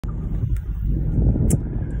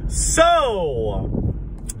So,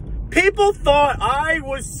 people thought I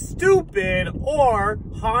was stupid or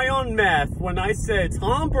high on meth when I said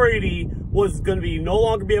Tom Brady was going to be no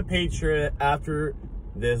longer be a Patriot after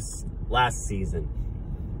this last season.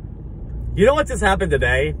 You know what just happened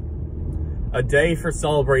today? A day for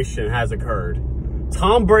celebration has occurred.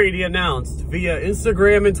 Tom Brady announced via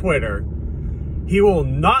Instagram and Twitter he will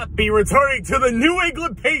not be returning to the New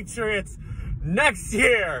England Patriots next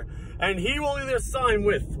year. And he will either sign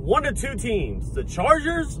with one of two teams, the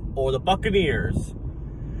Chargers or the Buccaneers.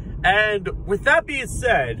 And with that being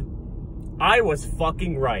said, I was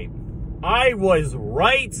fucking right. I was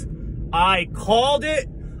right. I called it.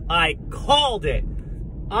 I called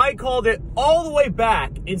it all the way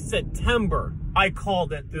back in September. I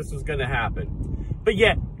called it this was going to happen. But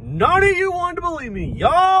yet, none of you wanted to believe me.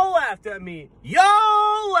 Y'all laughed at me.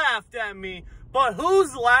 Y'all laughed at me. But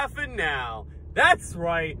who's laughing now? That's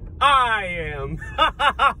right, I am.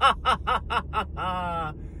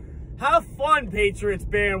 Have fun, Patriots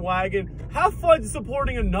bandwagon. Have fun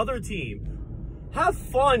supporting another team. Have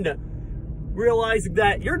fun realizing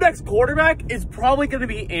that your next quarterback is probably going to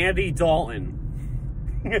be Andy Dalton.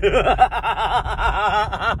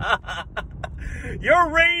 Your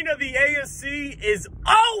reign of the AFC is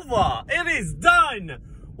over. It is done.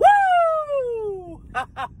 Woo!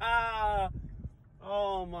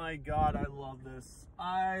 Oh my God, I love this.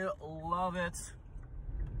 I love it.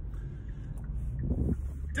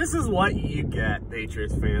 This is what you get,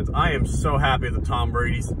 Patriots fans. I am so happy that Tom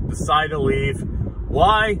Brady decided to leave.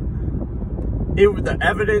 Why? The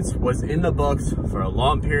evidence was in the books for a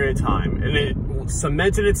long period of time, and it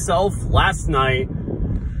cemented itself last night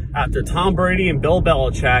after Tom Brady and Bill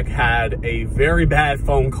Belichick had a very bad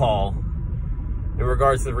phone call in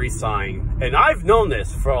regards to re-signing. And I've known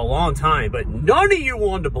this for a long time, but none of you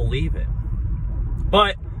wanted to believe it.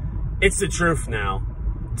 But it's the truth now.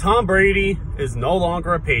 Tom Brady is no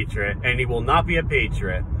longer a Patriot, and he will not be a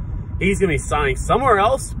Patriot. He's going to be signing somewhere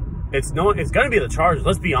else. It's going to be the Chargers.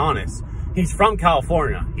 Let's be honest. He's from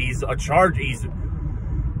California. He's a Charger.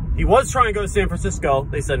 He was trying to go to San Francisco.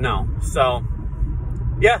 They said no. So,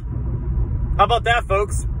 yeah. How about that,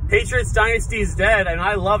 folks? Patriots Dynasty is dead, and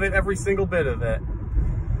I love it, every single bit of it.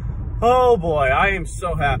 Oh boy, I am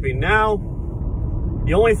so happy. Now,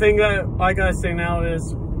 the only thing that I gotta say now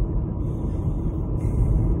is,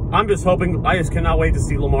 I'm just hoping, I just cannot wait to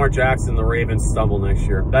see Lamar Jackson and the Ravens stumble next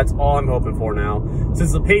year. That's all I'm hoping for now.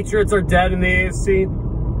 Since the Patriots are dead in the AFC,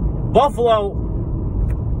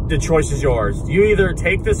 Buffalo, the choice is yours. You either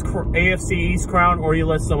take this AFC East crown or you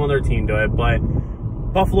let some other team do it, but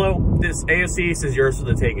Buffalo, this AFC East is yours for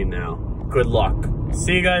the taking now. Good luck.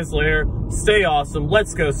 See you guys later. Stay awesome.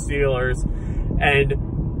 Let's go Steelers. And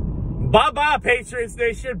bye-bye, Patriots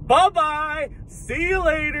Nation. Bye-bye. See you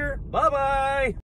later. Bye-bye.